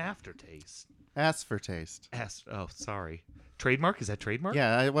sort of an aftertaste. Asper taste. Oh, sorry. Trademark? Is that trademark?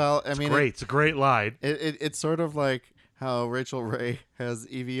 Yeah. I mean, Great. It's a great line. It's sort of like how Rachel Ray has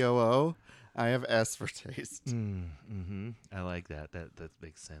EVOO. I have asper taste. Mm-hmm. I like that. That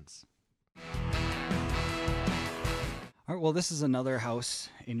makes sense. All right, well, this is another house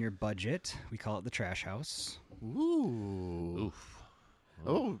in your budget. We call it the Trash House. Ooh. Oof.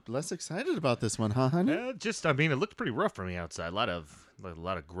 Oh, less excited about this one, huh, honey? I mean, it looked pretty rough from the outside. A lot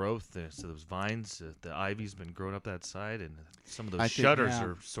of growth. So those vines, the ivy's been growing up that side, and some of those I think- shutters yeah.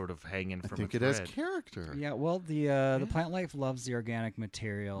 are sort of hanging I from think a it has thread. character. Yeah, well, the Plant Life loves the organic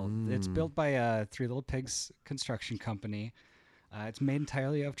material. It's built by Three Little Pigs construction company. It's made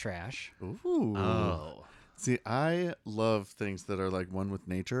entirely of trash. Ooh. Oh. See, I love things that are like one with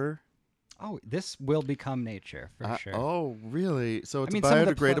nature. Oh, this will become nature for sure. Oh, really? So it's mean, a some of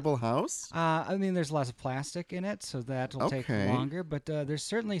the biodegradable house? I mean, there's lots of plastic in it, so that'll take Okay. longer. But there's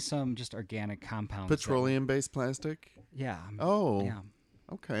certainly some just organic compounds. that- Petroleum-based plastic? Yeah. Oh, Yeah.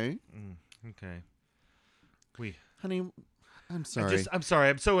 okay. Okay. Honey, I'm sorry. I'm sorry.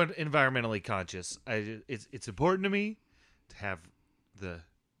 I'm so environmentally conscious. It's important to me to have the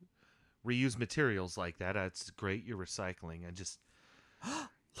reuse materials like that. It's great. You're recycling.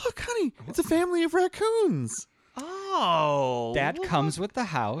 Look, honey, it's a family of raccoons. Oh. That comes with the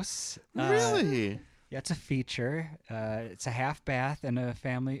house. Really? Yeah, it's a feature. It's a half bath and a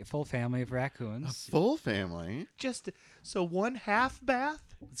full family of raccoons. Full family? So one half bath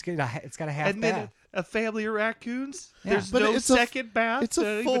It's got a half and then bath. a family of raccoons. Yeah. There's But no it's a second bath. It's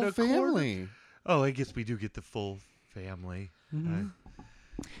a even full quarter? family. Oh, I guess we do get the full family.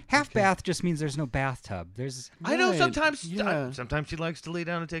 Half bath just means there's no bathtub. There's I know Right, sometimes. yeah. Sometimes she likes to lay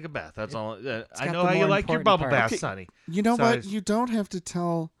down and take a bath. That's all. I got know the how you more like your important bubble part. bath, Okay. Sonny. You know Sorry. what? You don't have to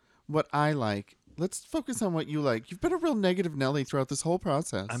tell what I like. Let's focus on what you like. You've been a real negative Nelly throughout this whole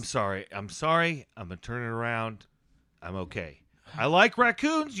process. I'm sorry. I'm gonna turn it around. I'm okay. I like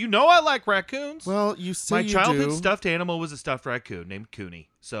raccoons. You know I like raccoons. Well, you say my you childhood do. stuffed animal was a stuffed raccoon named Cooney.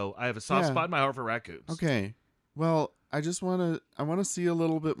 So I have a soft Yeah. spot in my heart for raccoons. Okay. Well, I want to see a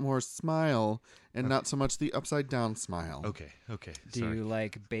little bit more smile and not so much the upside down smile. Okay. Do Sorry. you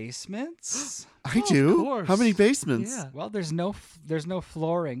like basements? I of do. course. How many basements? Yeah. Well, there's no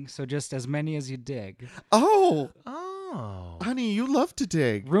flooring, so just as many as you dig. Oh, Oh. honey, you love to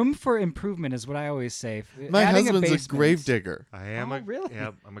dig. Room for improvement is what I always say. My Adding husband's a basement- grave digger. I am Oh, really?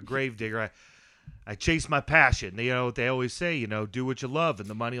 Yeah, I'm a grave digger. I chase my passion. You know what they always say, you know, do what you love and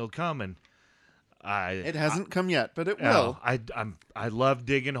the money will come. And It hasn't come yet, but it I will. I love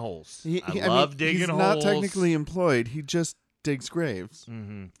digging holes. I love mean, digging he's holes. not technically employed. He just digs graves.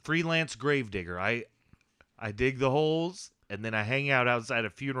 Freelance grave digger. I dig the holes and then I hang out outside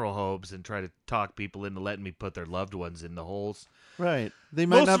of funeral homes and try to talk people into letting me put their loved ones in the holes. Right. They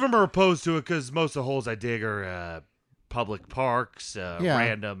might Most not. of them are opposed to it because most of the holes I dig are public parks,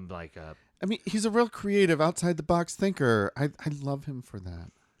 random I mean, he's a real creative, outside the box thinker. I love him for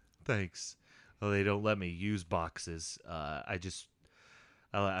that. Thanks. Well, they don't let me use boxes. I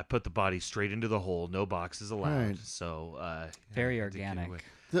put the body straight into the hole. No boxes allowed. Right. So Very I had to get organic. away.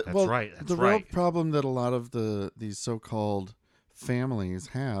 That's right. That's the right. real problem that a lot of these so-called families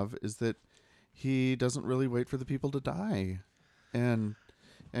have is that he doesn't really wait for the people to die, and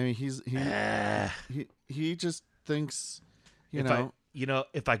I mean he just thinks,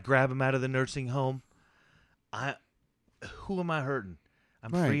 if I grab him out of the nursing home, who am I hurting?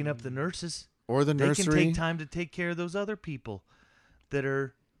 I'm Right. freeing up the nurses. or the They nursery. can take time to take care of those other people that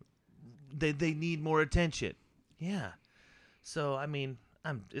are they need more attention. Yeah. So I mean,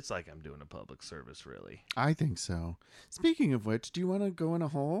 it's like I'm doing a public service, really. I think so. Speaking of which, do you want to go in a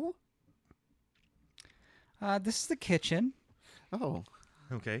hole? This is the kitchen. Oh,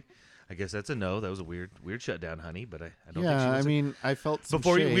 Okay. I guess that's a no. That was a weird shutdown, honey. But I don't think she yeah. was. I mean, I felt some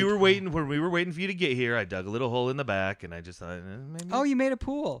Before shade. we were waiting for you to get here, I dug a little hole in the back, and I just thought maybe. Oh, you made a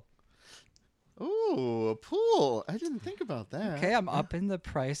pool. Ooh, a pool. I didn't think about that. Okay, I'm upping the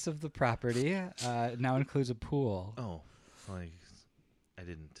price of the property. Now includes a pool. Oh, like I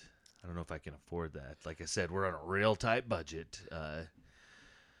don't know if I can afford that. Like I said, we're on a real tight budget.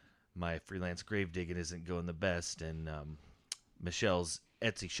 My freelance grave digging isn't going the best, and Michelle's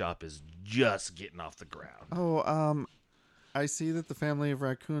Etsy shop is just getting off the ground. Oh, I see that the family of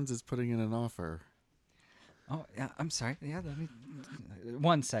raccoons is putting in an offer. Oh, yeah, I'm sorry. Yeah, let me.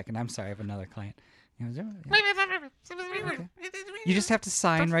 1 second. I'm sorry. I have another client. Okay. You just have to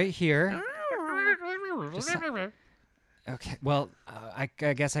sign right here. Okay. Well, I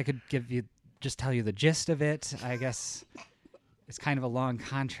guess I could tell you the gist of it. I guess it's kind of a long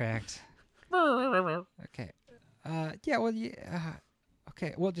contract. Okay. Yeah. Well. Yeah.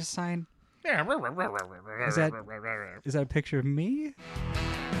 Okay. We'll just sign. Is that a picture of me?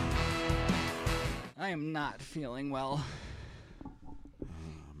 I am not feeling well.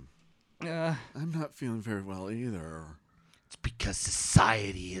 I'm not feeling very well either. It's because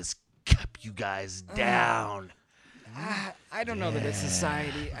society has kept you guys down. I don't know that it's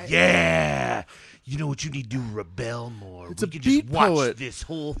society. Yeah. You know what you need to do? Rebel more. It's we a could beat just watch poet. this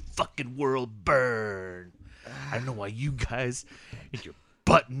whole fucking world burn. I don't know why you guys and your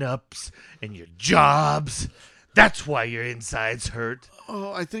button-ups and your jobs. That's why your insides hurt.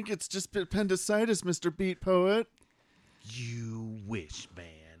 Oh, I think it's just appendicitis, Mr. Beat Poet. You wish,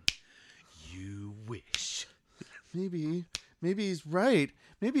 man. You wish. Maybe he's right.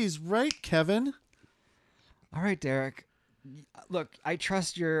 Maybe he's right, Kevin. All right, Derek. Look, I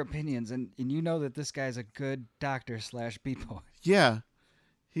trust your opinions, and you know that this guy's a good doctor / beat poet. Yeah,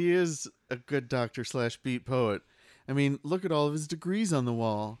 he is a good doctor / beat poet. I mean, look at all of his degrees on the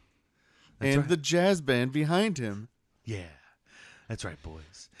wall. That's and right. the jazz band behind him. Yeah. That's right,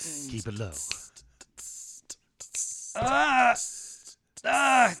 boys. Keep it low.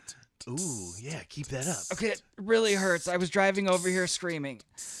 Ooh, yeah, keep that up. Okay, it really hurts. I was driving over here screaming.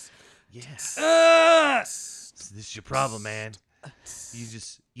 Yeah. This is your problem, man.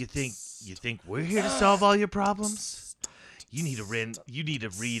 You think we're here to solve all your problems? You need to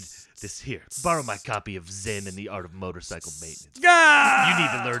read this here. Borrow my copy of Zen and the Art of Motorcycle Maintenance. You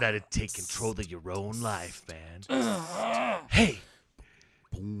need to learn how to take control of your own life, man. Hey,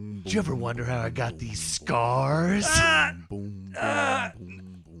 did you ever wonder how I got these scars? Boom,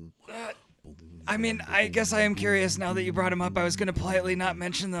 boom, boom. I mean, I guess I am curious now that you brought him up. I was going to politely not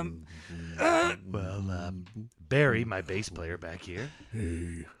mention them. Well, Barry, my bass player back here,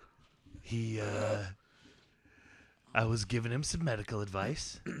 I was giving him some medical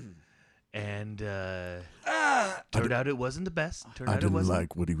advice, and turned out it wasn't the best. I didn't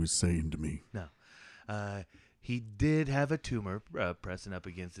like what he was saying to me. No. He did have a tumor pressing up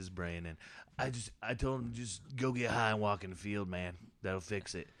against his brain, and I told him just go get high and walk in the field, man. That'll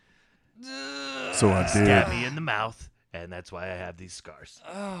fix it. So I did. Stabbed me in the mouth, and that's why I have these scars.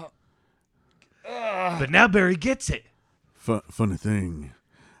 But now Barry gets it. Funny thing,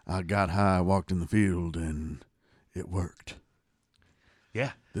 I got high, walked in the field, and it worked.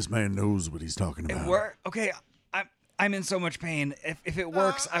 Yeah. This man knows what he's talking about. It worked. Okay, I'm in so much pain. If it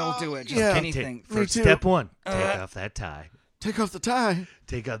works, I will do it. Just Yeah. anything. For Me too. step one, take off that tie. Take off the tie.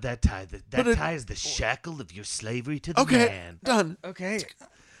 Take off that tie. That But it- tie is the shackle of your slavery to the Okay, man. done. Okay.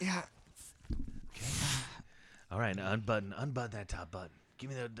 Yeah. All right, now unbutton that top button. Give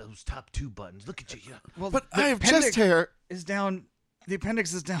me those top 2 buttons. Look at you. Yeah. Well, But the I have appendix chest hair. Is down. The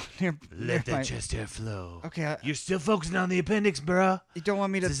appendix is down near. Let that my- chest hair flow. Okay. You're still focusing on the appendix, bruh. You don't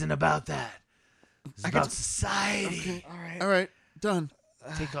want me to. This isn't about that. It's I about could- society. All right. All right, done.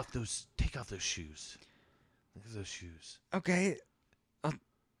 Take off those shoes. Look at those shoes. Okay.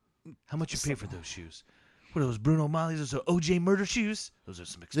 How much you pay for those shoes? What are those Bruno Mars? Those are OJ murder shoes? Those are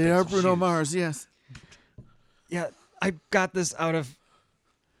some expensive They are Bruno shoes. Mars, yes. Yeah, I got this out of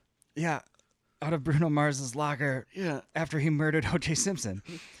Bruno Mars's locker Yeah. after he murdered O.J. Simpson.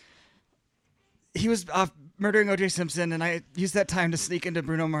 He was off murdering O.J. Simpson, and I used that time to sneak into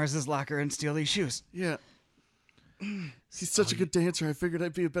Bruno Mars's locker and steal these shoes. Yeah. He's such a good dancer. I figured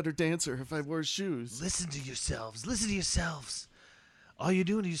I'd be a better dancer if I wore shoes. Listen to yourselves. Listen to yourselves. All you're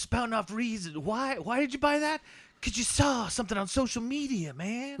doing is you're spouting off reasons. Why did you buy that? Because you saw something on social media,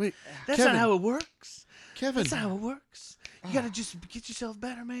 man. Wait, That's Kevin. not how it works. Kevin, That's not how it works. You gotta just get yourself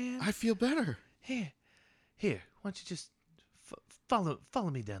better, man. I feel better. Here. Why don't you just follow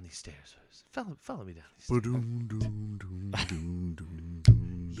me down these stairs? Follow me down these stairs.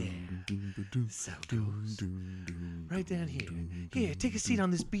 So it goes. Right down here. Here, take a seat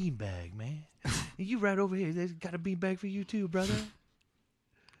on this beanbag, man. You right over here. They got a beanbag for you too, brother.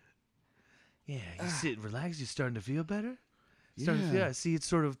 Yeah, you sit, relax. You're starting to feel better. Starting to feel. I see it's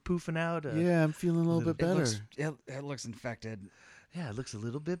sort of poofing out. Yeah, I'm feeling a little bit better. It looks infected. Yeah, it looks a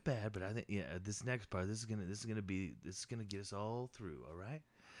little bit bad, but I think this next part, this is gonna get us all through.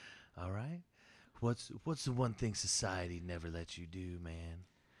 All right. What's the one thing society never lets you do, man?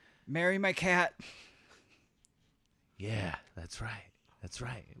 Marry my cat. Yeah, that's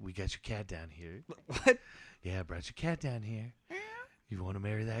right. We got your cat down here. What? Yeah, I brought your cat down here. You want to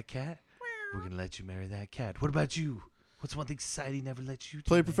marry that cat? We're gonna let you marry that cat. What about you? What's one thing society never lets you do?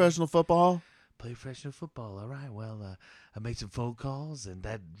 Play man? professional football? Play professional football. All right. Well, I made some phone calls, and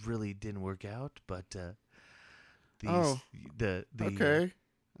that really didn't work out. But the Okay.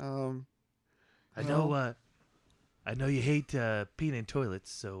 I know you hate peeing in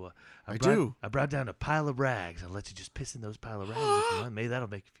toilets, so I do. I brought down a pile of rags. I'll let you just piss in those pile of rags if you want. Maybe that'll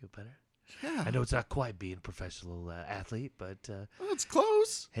make you feel better. Yeah. I know it's not quite being a professional athlete, but That's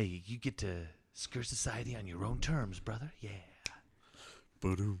close. hey, you get to skirt society on your own terms, brother. Yeah.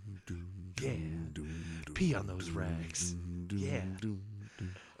 Yeah. Pee on those rags. Yeah.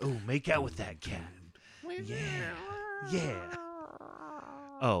 Oh, make out with that cat. Yeah. Yeah.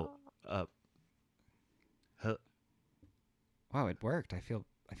 Oh, Wow, it worked. I feel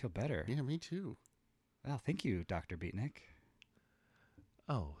better. Yeah, me too. Well, thank you, Dr. Beatnik.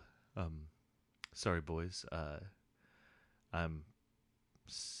 oh, sorry, boys. I'm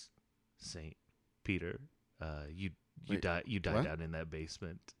Saint Peter. You Wait, died what? down in that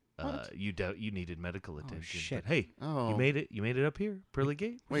basement. What? You needed medical attention. shit. But hey, Oh. you made it up here, Pearly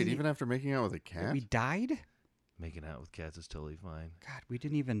Gate. Wait, even after making out with a cat? We died? Making out with cats is totally fine. God, we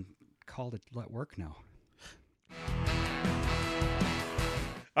didn't even call to let work know.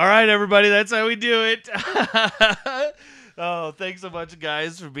 All right, everybody, that's how we do it. Oh, thanks so much,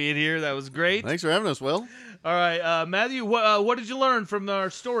 guys, for being here. That was great. Thanks for having us, Will. All right, Matthew, what did you learn from our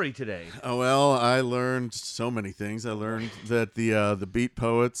story today? Oh, well, I learned so many things. I learned that the beat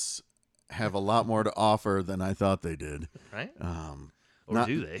poets have a lot more to offer than I thought they did. Right? Or not-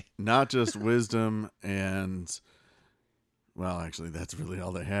 do they? Not just wisdom and, well, actually, that's really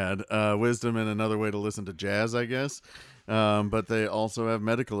all they had. Wisdom and another way to listen to jazz, I guess. But they also have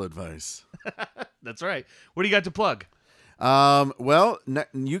medical advice. That's right. What do you got to plug? Well,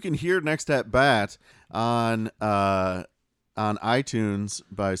 you can hear Next at Bat on iTunes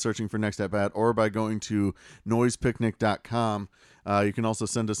by searching for Next at Bat or by going to noisepicnic.com. You can also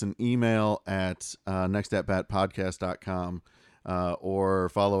send us an email at nextatbatpodcast.com or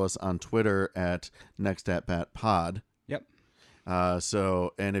follow us on Twitter at nextatbatpod. Yep.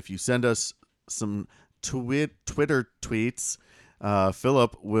 And if you send us some Twitter tweets,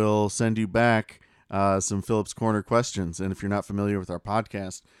 Philip will send you back some Philip's Corner questions. And if you're not familiar with our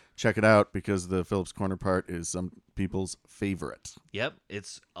podcast, check it out because the Philip's Corner part is some people's favorite. Yep,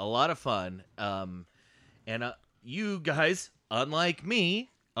 it's a lot of fun. And you guys, unlike me,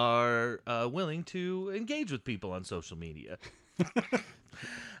 are willing to engage with people on social media.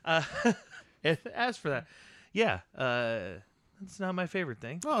 As for that, yeah, it's not my favorite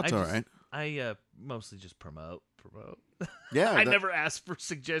thing. Oh, it's all right. I mostly just promote. Yeah, I never ask for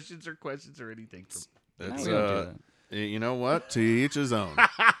suggestions or questions or anything from. That's, we don't do that. you know what? To each his own.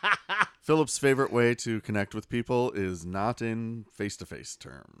 Philip's favorite way to connect with people is not in face-to-face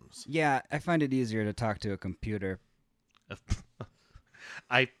terms. Yeah, I find it easier to talk to a computer.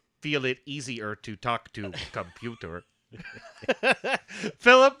 I feel it easier to talk to computer.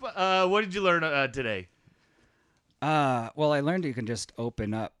 Philip, what did you learn today? Well, I learned you can just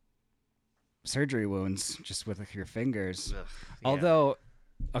open up surgery wounds just with your fingers. Ugh, yeah. Although,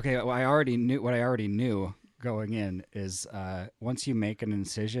 okay, what I already knew going in is once you make an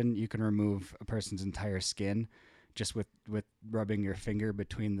incision, you can remove a person's entire skin just with rubbing your finger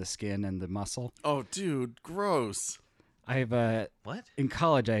between the skin and the muscle. Oh, dude, gross. I've What? in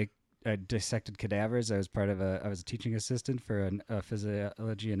college I dissected cadavers. I was a teaching assistant for a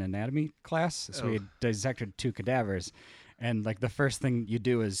physiology and anatomy class. So we dissected 2 cadavers, and like the first thing you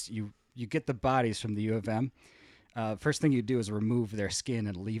do is you get the bodies from the U of M. First thing you do is remove their skin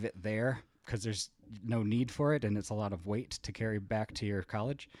and leave it there because there's no need for it, and it's a lot of weight to carry back to your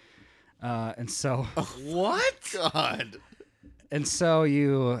college. And so What? God. And so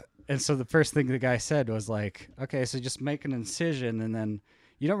the first thing the guy said was like, okay, so just make an incision, and then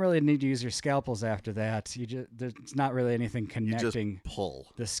you don't really need to use your scalpels after that. There's not really anything You just connecting pull.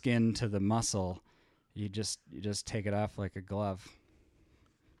 the skin to the muscle. You just take it off like a glove.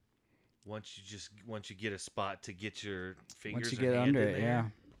 Once you get a spot to get your fingers. Once you or get hand under in it, there. yeah.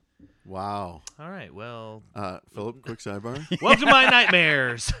 Wow. All right. Well, Philip, quick sidebar. welcome to my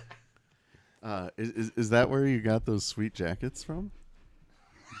nightmares. Is that where you got those sweet jackets from?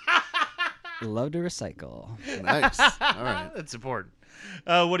 Love to recycle. Nice. All right. That's important.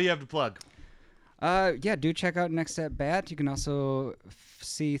 What do you have to plug? Yeah, do check out Next at Bat. You can also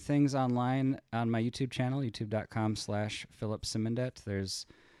see things online on my YouTube channel, youtube.com/Philip Simondet. There's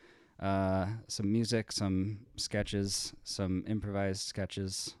some music, some sketches, some improvised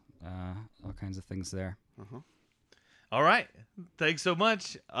sketches, all kinds of things there. All right. Thanks so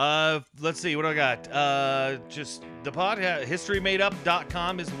much. Let's see. What do I got? Just the podcast.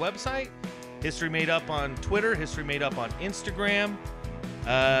 HistoryMadeUp.com is the website. History Made Up on Twitter. History Made Up on Instagram.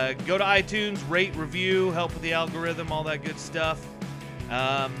 Go to iTunes, rate, review, help with the algorithm, all that good stuff.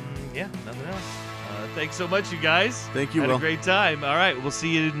 Yeah, nothing else. Thanks so much, you guys. Thank you, Had Will. a great time. All right. We'll see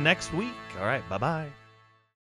you next week. All right. Bye-bye.